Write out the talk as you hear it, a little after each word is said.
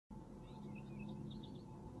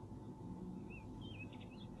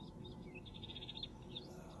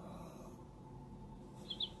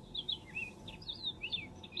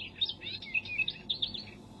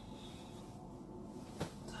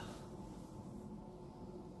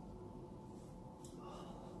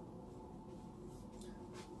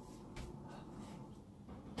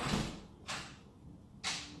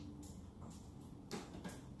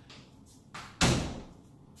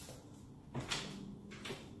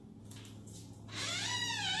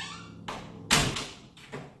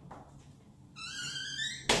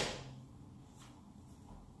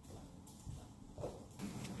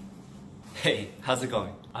Hey, how's it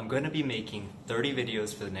going? I'm going to be making 30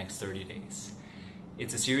 videos for the next 30 days.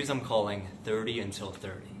 It's a series I'm calling 30 Until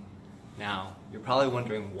 30. Now, you're probably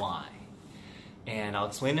wondering why. And I'll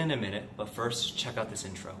explain in a minute, but first check out this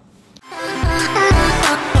intro.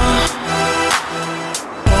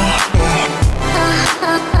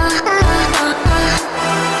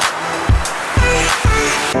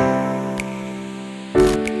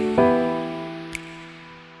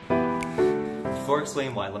 Before I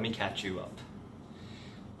explain why, let me catch you up.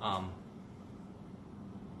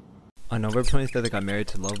 On November 23rd, I got married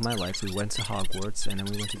to the love of my life. We went to Hogwarts, and then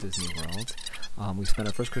we went to Disney World. We spent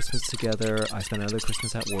our first Christmas together. I spent another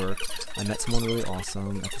Christmas at work. I met someone really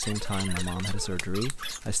awesome. At the same time, my mom had a surgery.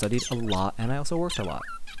 I studied a lot, and I also worked a lot.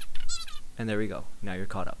 And there we go. Now you're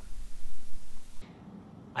caught up.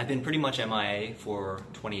 I've been pretty much MIA for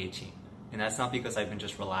 2018. And that's not because I've been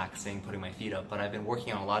just relaxing, putting my feet up, but I've been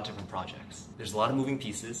working on a lot of different projects. There's a lot of moving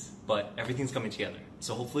pieces, but everything's coming together.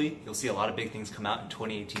 So hopefully, you'll see a lot of big things come out in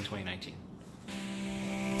 2018, 2019.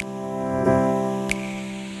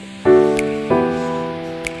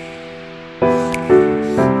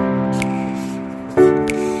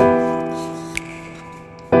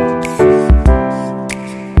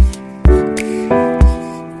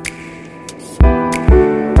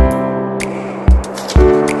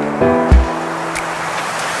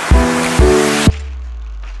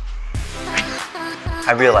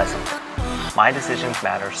 I realize something. My decisions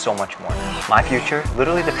matter so much more now. My future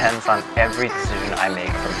literally depends on every decision I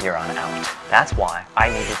make from here on out. That's why I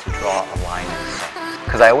needed to draw a line in the sand.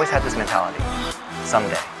 Because I always had this mentality.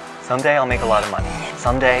 Someday I'll make a lot of money.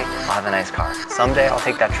 Someday I'll have a nice car. Someday I'll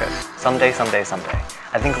take that trip. Someday.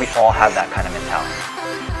 I think we all have that kind of mentality.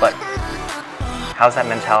 But how's that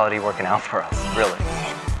mentality working out for us, really?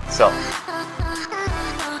 So,